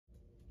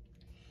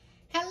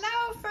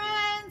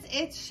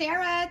it's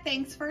Shara.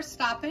 Thanks for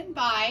stopping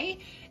by.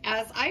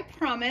 As I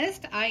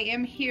promised, I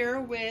am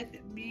here with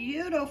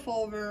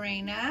beautiful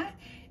Verena,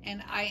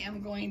 and I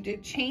am going to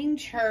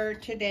change her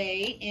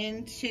today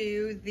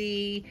into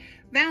the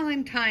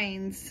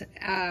Valentine's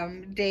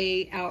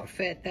Day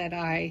outfit that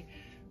I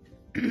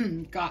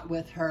got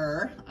with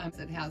her.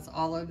 It has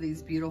all of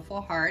these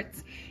beautiful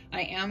hearts.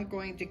 I am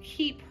going to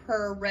keep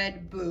her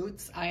red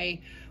boots.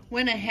 I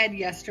went ahead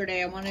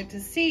yesterday. I wanted to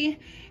see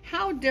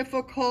how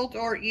difficult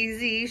or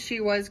easy she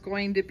was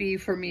going to be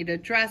for me to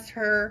dress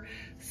her.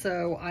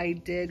 So I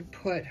did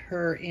put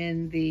her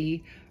in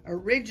the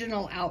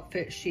original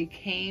outfit she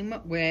came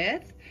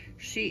with.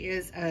 She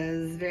is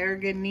a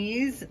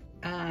ZWERGNASE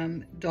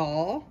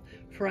doll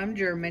from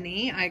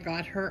Germany. I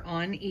got her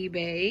on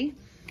eBay.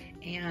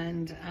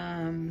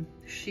 And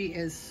she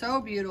is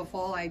so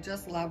beautiful. I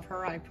just love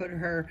her. I put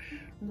her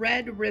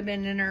red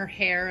ribbon in her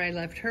hair. I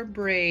left her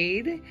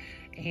braid,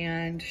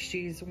 and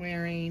she's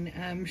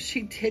wearing,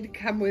 she did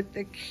come with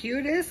the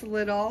cutest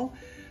little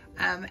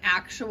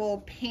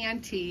actual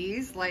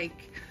panties,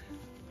 like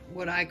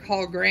what I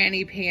call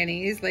granny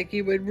panties, like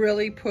you would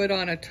really put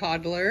on a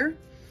toddler.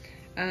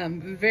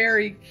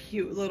 Very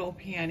cute little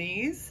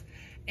panties.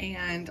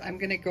 And I'm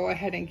gonna go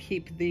ahead and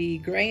keep the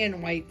gray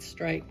and white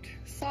striped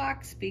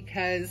socks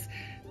because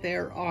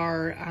there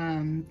are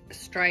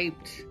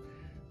striped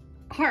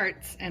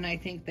hearts and I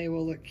think they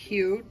will look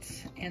cute.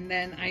 And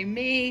then I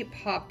may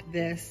pop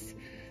this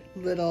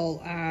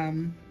little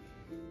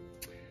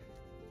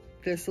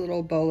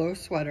bolo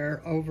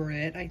sweater over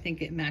it. I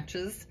think it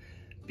matches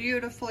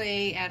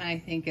beautifully, and I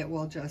think it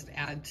will just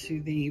add to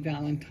the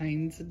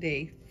Valentine's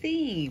Day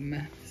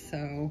theme.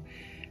 So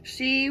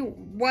she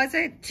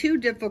wasn't too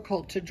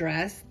difficult to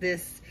dress.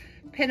 This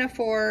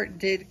pinafore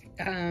did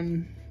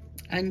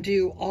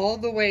undo all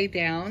the way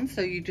down,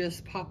 so you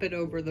just pop it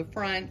over the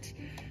front.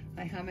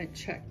 I haven't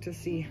checked to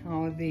see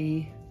how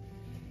the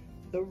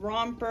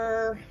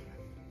romper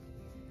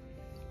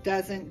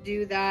doesn't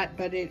do that,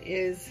 but it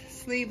is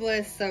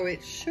sleeveless, so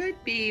it should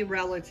be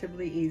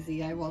relatively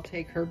easy. I will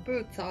take her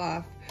boots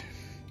off,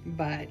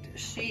 but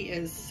she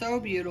is so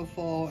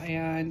beautiful,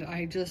 and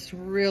I just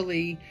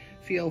really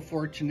feel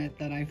fortunate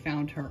that I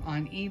found her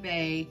on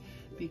eBay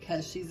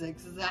because she's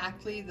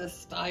exactly the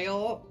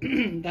style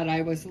that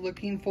I was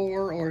looking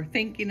for or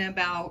thinking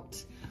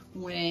about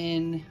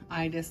when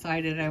I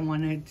decided I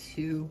wanted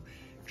to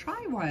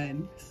try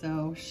one.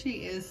 So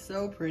she is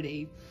so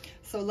pretty.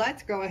 So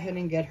let's go ahead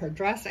and get her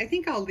dressed. I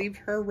think I'll leave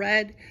her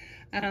red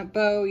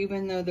bow,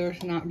 even though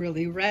there's not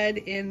really red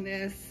in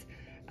this.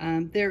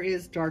 There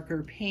is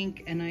darker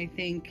pink, and I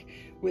think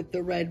with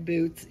the red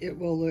boots, it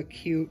will look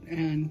cute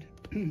and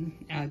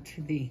add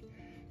to the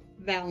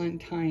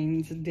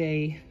Valentine's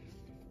Day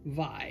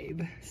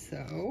vibe.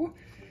 So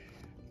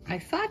I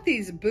thought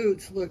these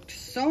boots looked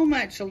so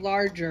much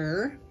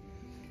larger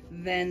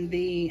than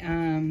the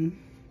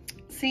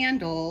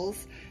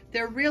sandals.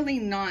 They're really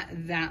not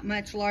that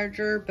much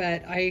larger,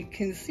 but I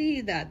can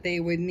see that they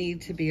would need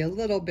to be a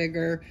little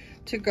bigger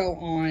to go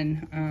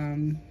on,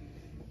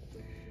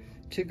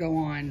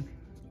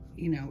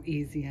 you know,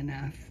 easy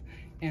enough.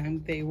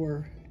 And they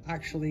were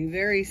actually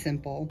very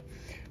simple.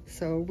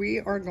 So we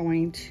are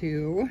going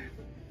to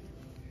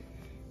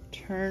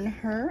turn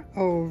her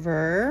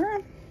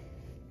over.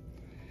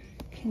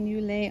 Can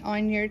you lay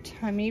on your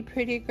tummy,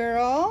 pretty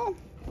girl?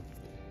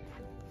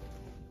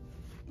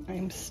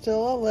 I'm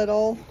still a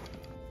little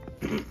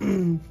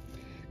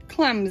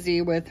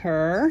clumsy with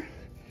her.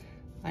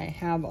 I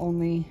have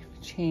only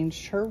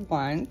changed her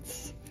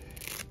once,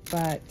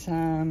 but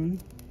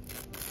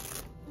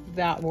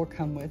that will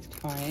come with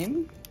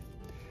time.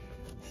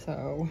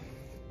 So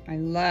I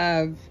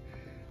love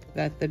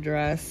that the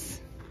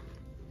dress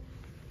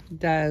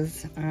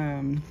does,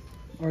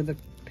 or the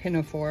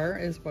pinafore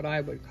is what I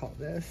would call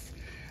this,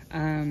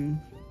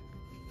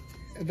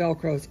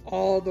 Velcros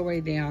all the way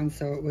down,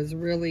 so it was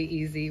really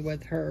easy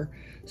with her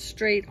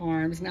straight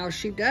arms. Now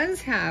she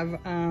does have,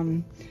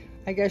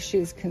 I guess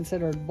she's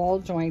considered ball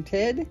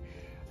jointed.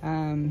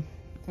 I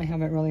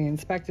haven't really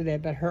inspected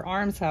it, but her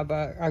arms have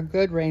a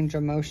good range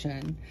of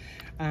motion,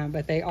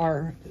 but they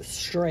are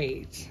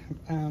straight,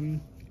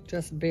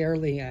 just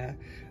barely a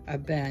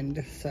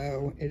bend,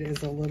 so it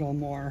is a little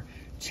more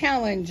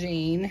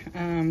challenging,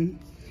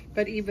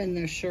 but even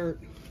the shirt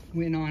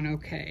went on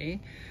okay.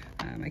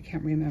 I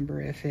can't remember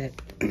if it,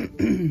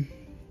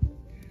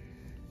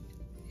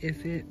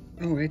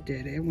 oh, it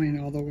did. It went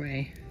all the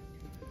way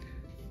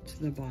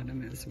to the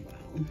bottom as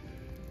well.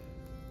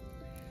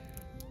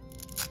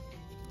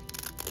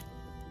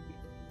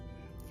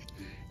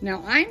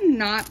 Now, I'm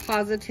not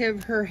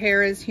positive her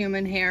hair is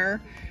human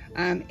hair.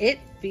 It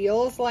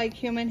feels like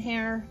human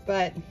hair,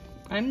 but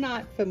I'm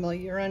not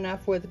familiar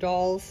enough with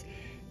dolls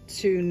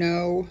to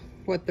know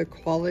what the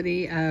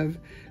quality of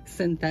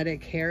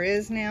synthetic hair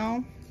is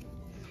now,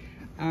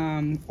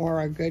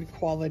 or a good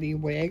quality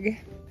wig.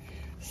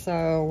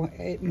 So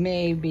it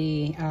may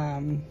be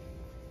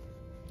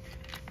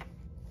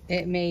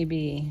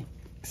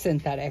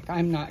synthetic.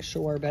 I'm not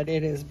sure, but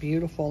it is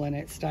beautiful and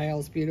it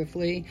styles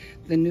beautifully.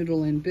 The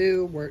Noodle and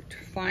Boo worked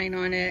fine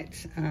on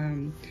it.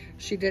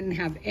 She didn't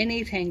have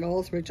any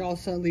tangles, which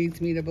also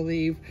leads me to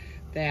believe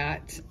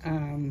that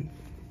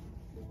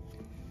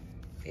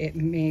it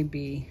may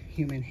be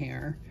human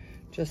hair,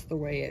 just the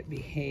way it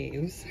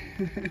behaves.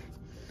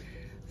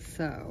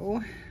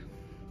 So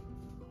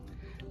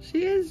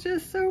she is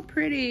just so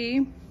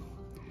pretty.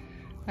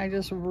 I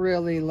just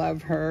really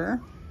love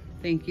her.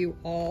 Thank you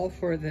all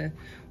for the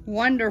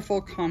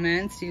wonderful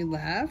comments you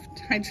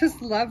left. I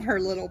just love her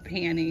little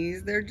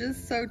panties. They're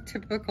just so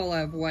typical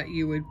of what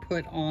you would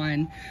put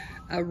on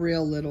a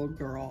real little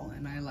girl,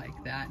 and I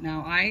like that.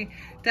 Now, I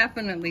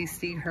definitely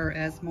see her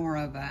as more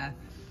of a,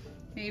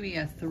 maybe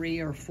a 3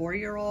 or 4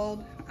 year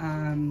old.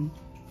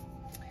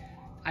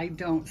 I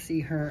don't see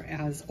her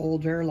as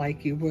older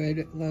like you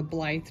would the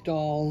Blythe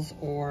dolls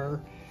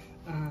or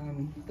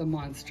the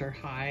Monster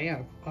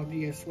High,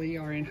 obviously,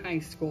 are in high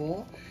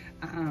school.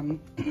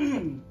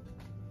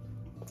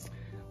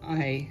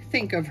 I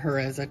think of her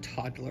as a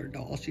toddler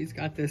doll. She's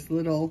got this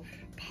little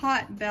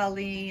pot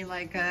belly,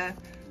 like a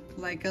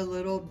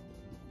little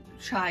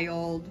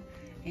child,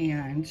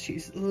 and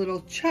she's a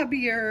little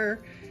chubbier.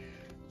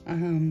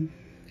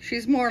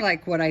 She's more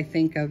like what I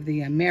think of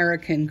the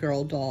American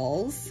Girl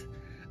dolls.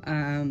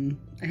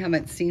 I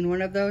haven't seen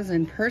one of those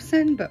in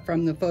person, but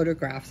from the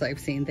photographs I've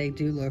seen, they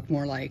do look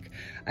more like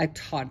a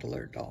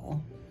toddler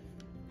doll.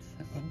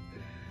 So,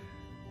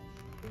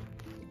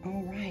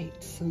 all right,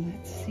 so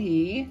let's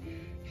see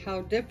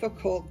how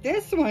difficult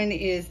this one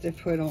is to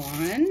put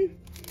on.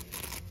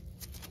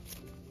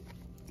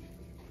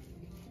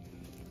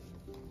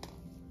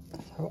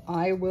 So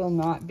I will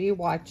not be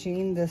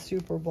watching the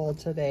Super Bowl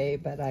today,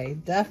 but I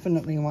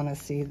definitely want to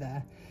see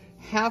the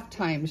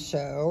halftime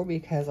show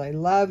because I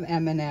love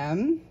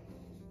Eminem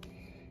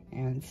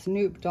and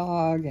Snoop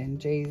Dogg and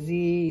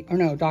Jay-Z, or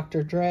no,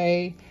 Dr.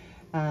 Dre.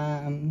 Who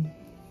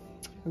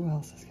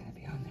else is going to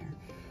be on there?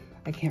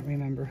 I can't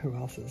remember who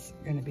else is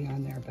going to be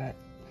on there, but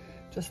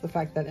just the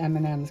fact that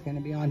Eminem's going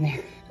to be on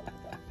there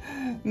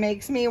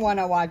makes me want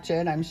to watch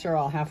it. I'm sure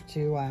I'll have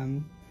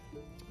to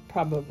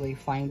probably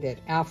find it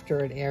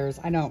after it airs.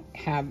 I don't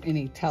have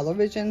any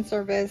television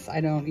service. I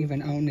don't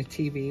even own a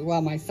TV.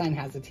 Well, my son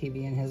has a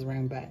TV in his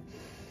room, but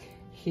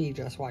he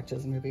just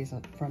watches movies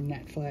from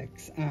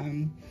Netflix.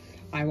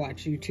 I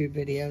watch YouTube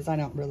videos. I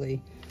don't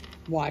really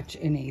watch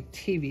any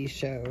TV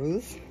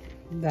shows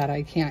that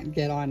I can't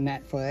get on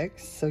Netflix.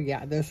 So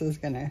yeah, this is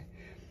gonna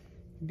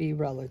be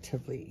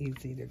relatively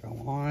easy to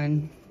go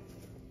on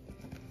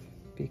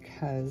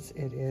because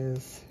it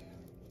is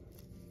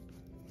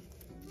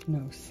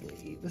no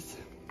sleeves.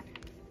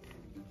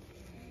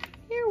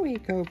 Here we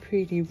go,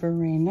 pretty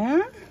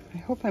Verena. I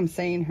hope I'm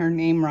saying her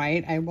name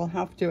right. I will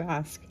have to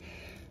ask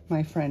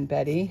my friend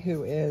Betty,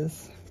 who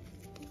is,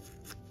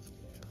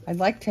 I'd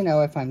like to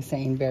know if I'm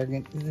saying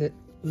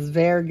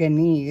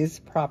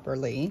ZWERGNASE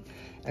properly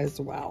as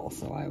well.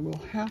 So I will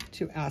have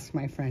to ask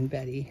my friend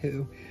Betty,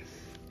 who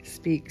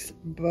speaks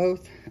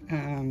both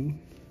high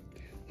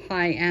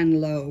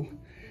and low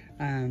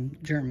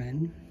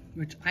German,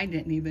 which I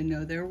didn't even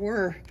know there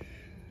were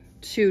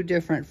 2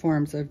 different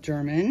forms of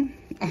German.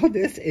 Oh,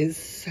 this is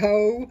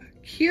so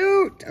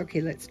cute. Okay,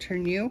 let's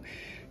turn you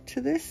to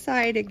this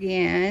side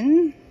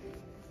again.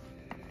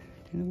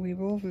 And we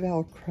will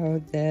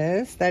Velcro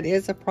this. That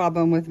is a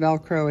problem with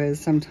Velcro,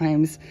 is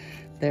sometimes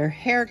their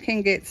hair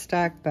can get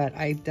stuck, but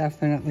I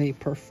definitely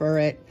prefer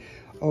it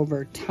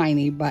over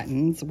tiny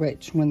buttons,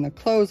 which when the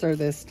clothes are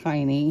this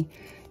tiny,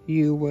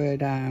 you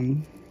would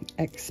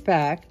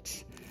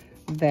expect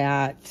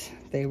that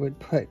they would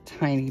put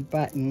tiny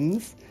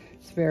buttons.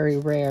 It's very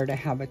rare to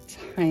have a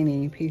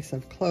tiny piece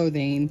of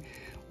clothing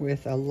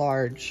with a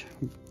large,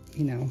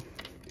 you know,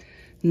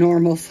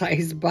 normal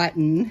size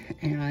button,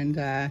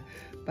 and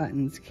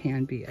buttons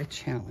can be a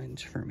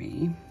challenge for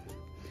me.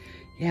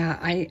 Yeah,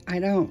 I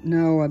don't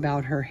know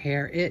about her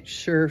hair. It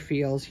sure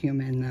feels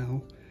human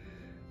though.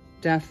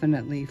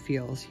 Definitely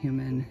feels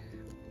human.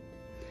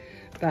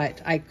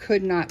 But I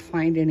could not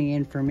find any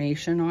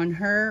information on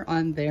her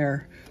on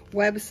their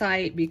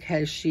website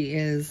because she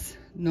is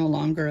no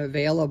longer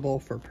available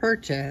for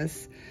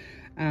purchase.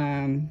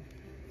 And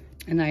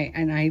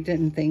I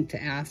didn't think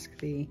to ask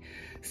the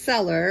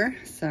seller.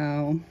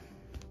 So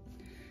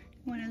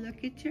want to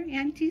look at your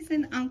aunties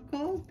and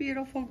uncle?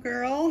 Beautiful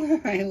girl.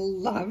 I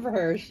love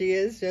her. She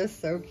is just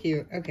so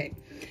cute. Okay,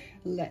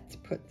 let's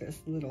put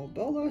this little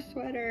bolo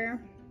sweater.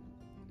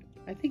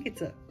 I think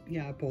it's a,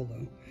 yeah, a bolo.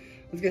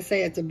 I was gonna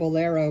say it's a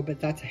bolero, but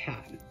that's a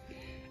hat.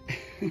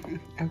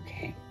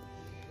 Okay,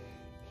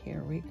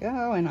 here we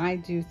go. And I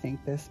do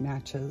think this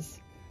matches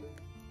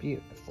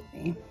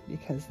beautifully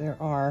because there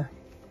are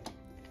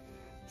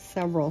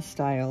several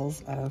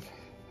styles of,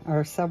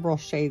 or several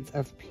shades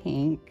of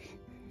pink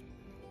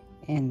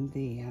in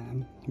the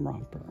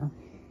romper.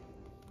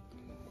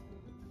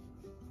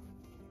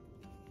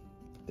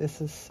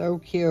 This is so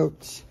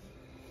cute.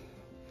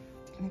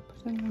 Can I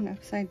put it on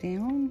upside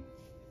down?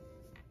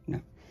 No.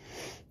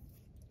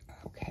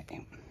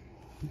 Okay.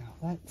 Now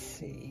let's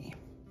see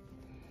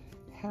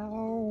how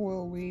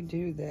will we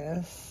do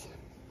this?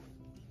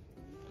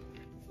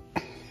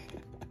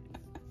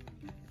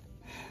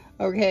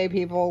 Okay,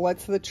 people,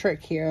 what's the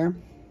trick here?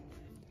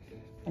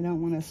 I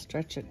don't want to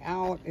stretch it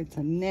out. It's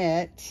a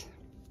knit.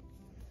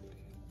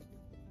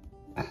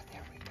 Oh,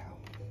 there we go.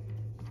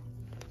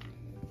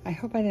 I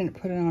hope I didn't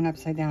put it on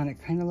upside down.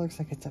 It kind of looks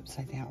like it's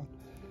upside down.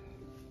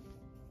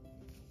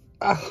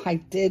 Oh, I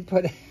did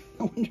put it.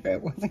 I wonder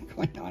it wasn't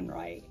going on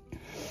right.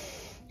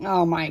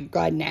 Oh my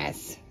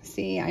goodness.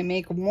 See, I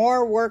make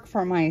more work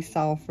for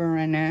myself,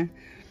 Verena.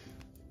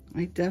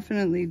 I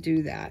definitely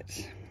do that.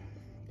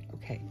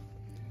 Okay,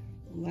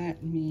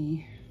 let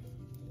me...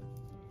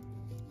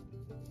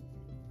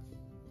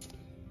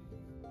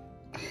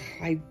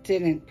 I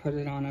didn't put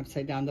it on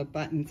upside down. The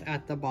button's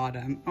at the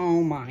bottom.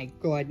 Oh my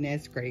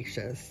goodness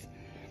gracious.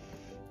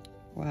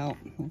 Well,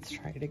 let's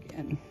try it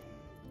again.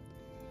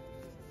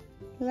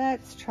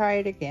 Let's try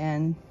it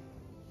again.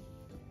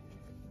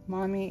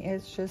 Mommy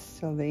is just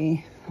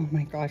silly. Oh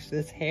my gosh,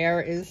 this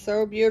hair is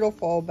so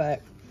beautiful,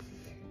 but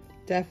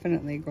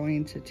definitely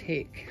going to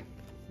take...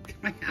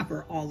 I have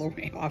her all the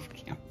way off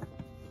camera.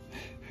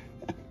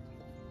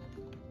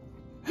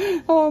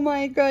 Oh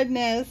my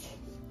goodness.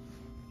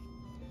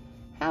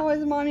 How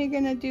is Mommy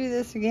gonna do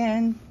this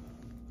again?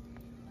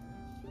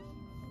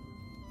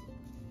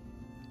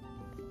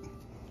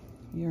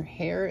 Your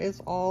hair is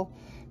all...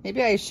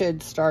 Maybe I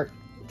should start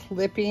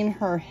clipping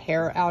her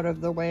hair out of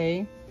the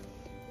way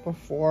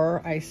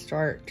before I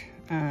start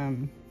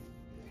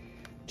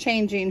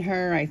changing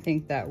her. I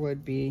think that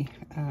would be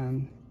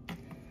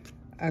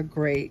a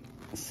great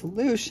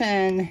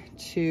solution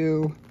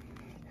to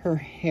her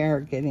hair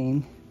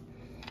getting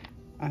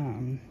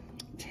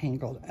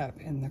tangled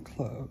up in the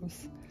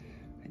clothes.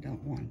 I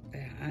don't want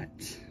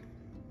that.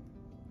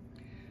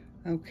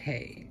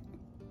 Okay,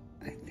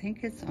 I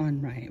think it's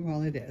on right.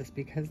 Well, it is,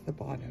 because the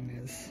bottom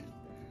is...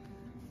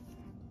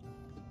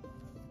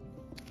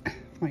 Oh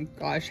my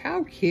gosh,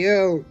 how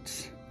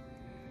cute.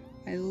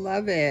 I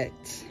love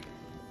it.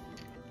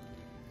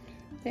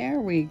 There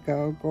we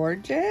go,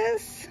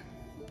 gorgeous.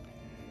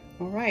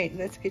 All right,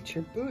 let's get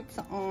your boots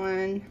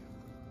on.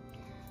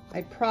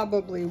 I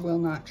probably will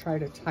not try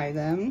to tie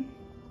them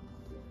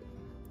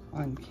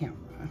on camera.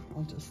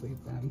 I'll just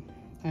leave them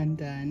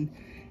undone,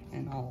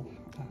 and I'll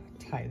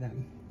tie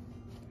them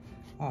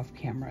off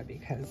camera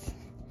because,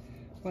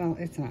 well,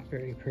 it's not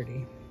very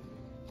pretty.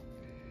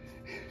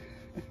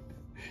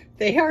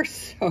 They are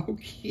so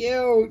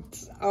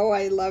cute. Oh,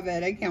 I love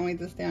it. I can't wait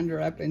to stand her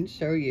up and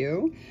show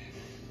you.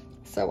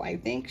 So I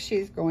think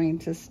she's going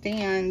to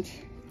stand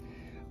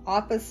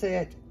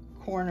opposite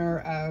corner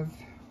of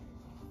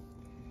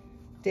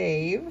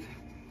Dave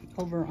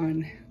over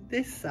on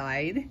this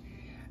side,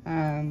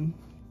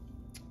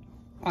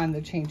 on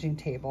the changing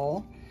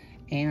table,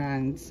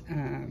 and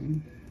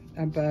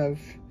above,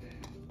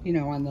 you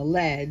know, on the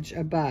ledge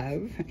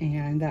above,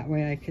 and that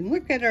way I can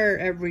look at her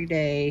every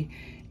day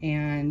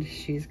and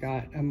she's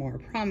got a more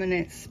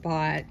prominent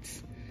spot.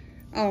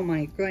 Oh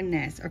my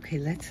goodness. Okay,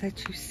 let's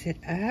let you sit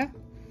up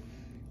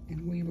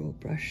and we will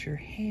brush your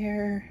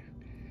hair,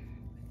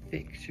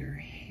 fix your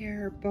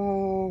hair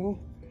bow.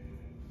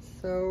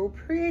 So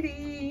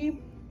pretty.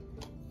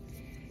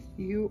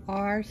 You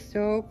are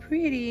so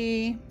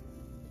pretty.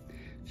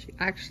 She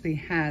actually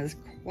has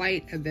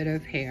quite a bit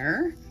of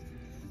hair,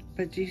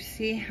 but do you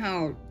see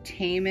how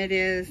tame it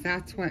is?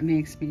 That's what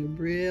makes me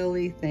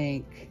really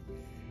think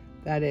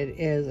that it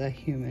is a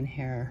human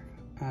hair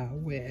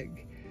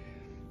wig.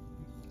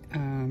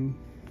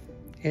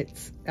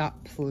 It's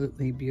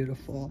absolutely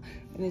beautiful.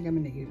 I think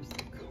I'm going to use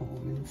the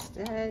comb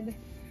instead.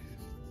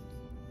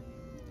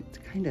 It's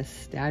kind of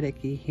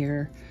staticky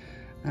here.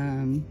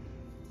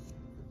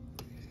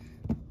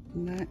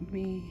 Let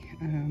me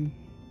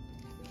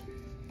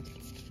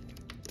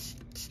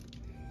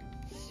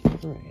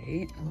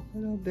spray a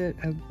little bit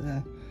of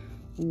the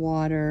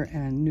water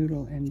and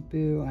Noodle and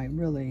Boo.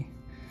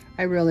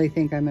 I really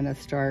think I'm gonna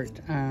start,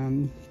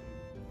 because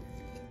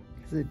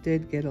it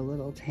did get a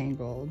little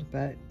tangled,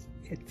 but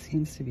it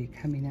seems to be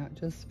coming out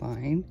just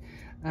fine.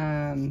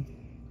 I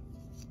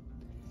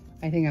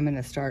think I'm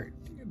gonna start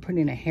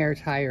putting a hair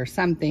tie or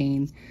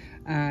something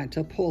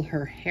to pull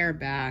her hair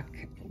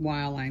back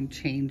while I'm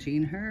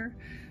changing her,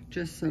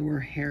 just so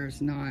her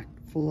hair's not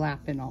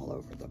flapping all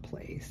over the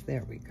place.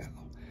 There we go.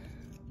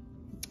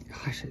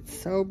 Gosh, it's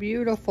so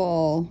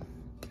beautiful.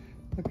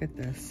 Look at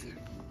this.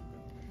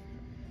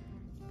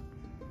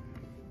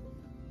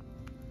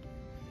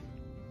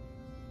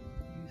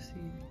 You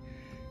see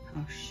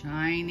how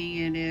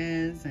shiny it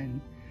is, and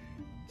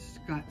it's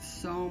got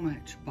so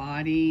much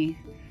body,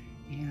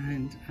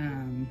 and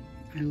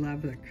I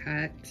love the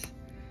cut.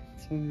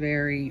 It's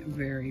very,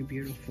 very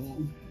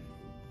beautiful.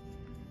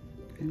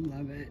 I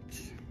love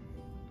it.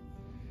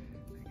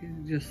 I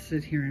could just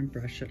sit here and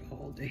brush it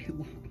all day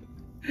long.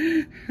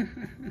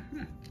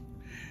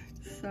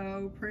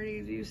 So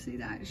pretty. Do you see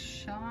that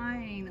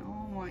shine?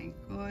 Oh my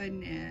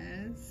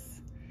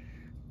goodness.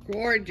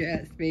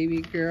 Gorgeous,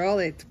 baby girl.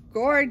 It's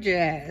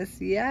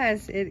gorgeous.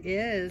 Yes, it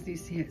is. You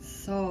see it's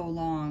so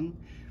long.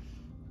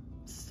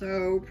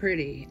 So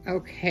pretty.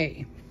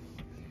 Okay,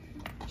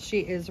 she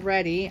is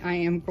ready. I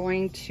am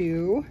going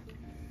to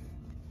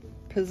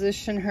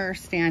position her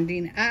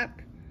standing up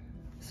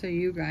so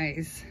you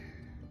guys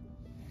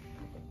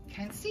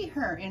can see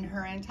her in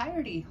her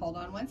entirety. Hold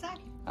on one sec.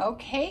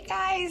 Okay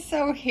guys,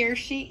 so here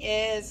she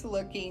is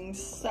looking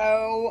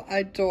so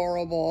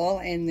adorable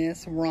in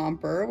this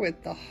romper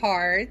with the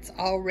hearts,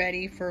 all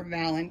ready for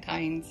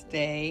Valentine's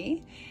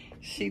Day.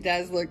 She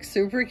does look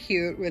super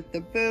cute with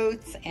the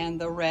boots and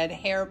the red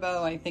hair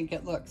bow. I think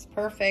it looks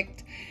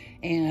perfect.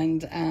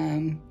 And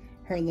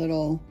her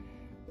little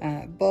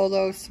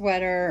bolo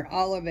sweater,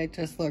 all of it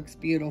just looks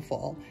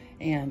beautiful.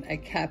 And I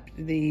kept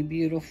the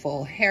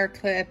beautiful hair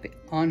clip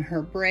on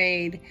her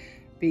braid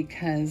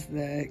because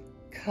the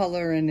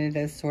color in it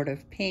is sort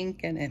of pink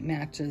and it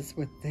matches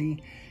with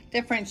the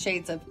different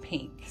shades of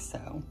pink.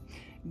 So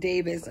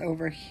Dave is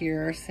over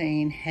here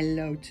saying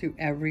hello to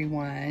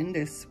everyone,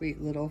 this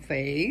sweet little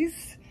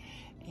face.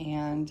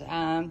 And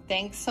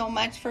thanks so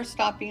much for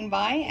stopping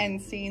by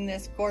and seeing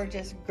this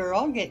gorgeous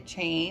girl get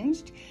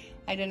changed.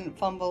 I didn't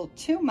fumble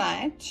too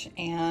much,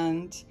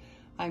 and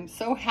I'm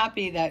so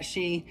happy that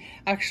she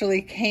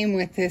actually came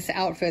with this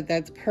outfit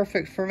that's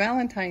perfect for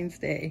Valentine's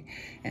Day.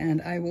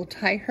 And I will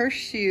tie her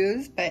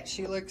shoes, but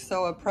she looks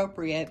so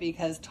appropriate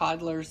because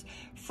toddlers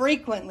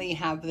frequently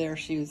have their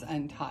shoes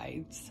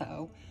untied.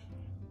 So,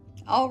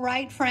 all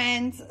right,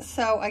 friends.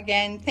 So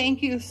again,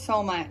 thank you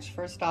so much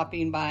for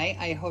stopping by.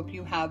 I hope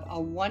you have a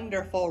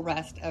wonderful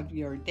rest of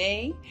your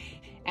day.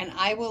 And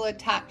I will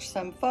attach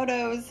some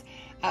photos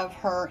of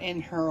her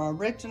in her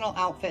original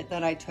outfit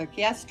that I took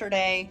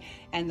yesterday,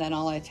 and then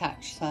I'll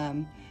attach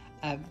some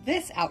of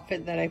this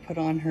outfit that I put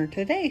on her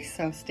today.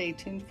 So stay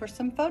tuned for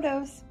some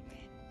photos.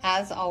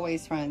 As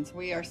always, friends,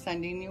 we are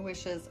sending you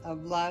wishes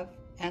of love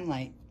and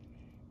light.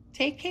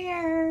 Take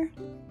care.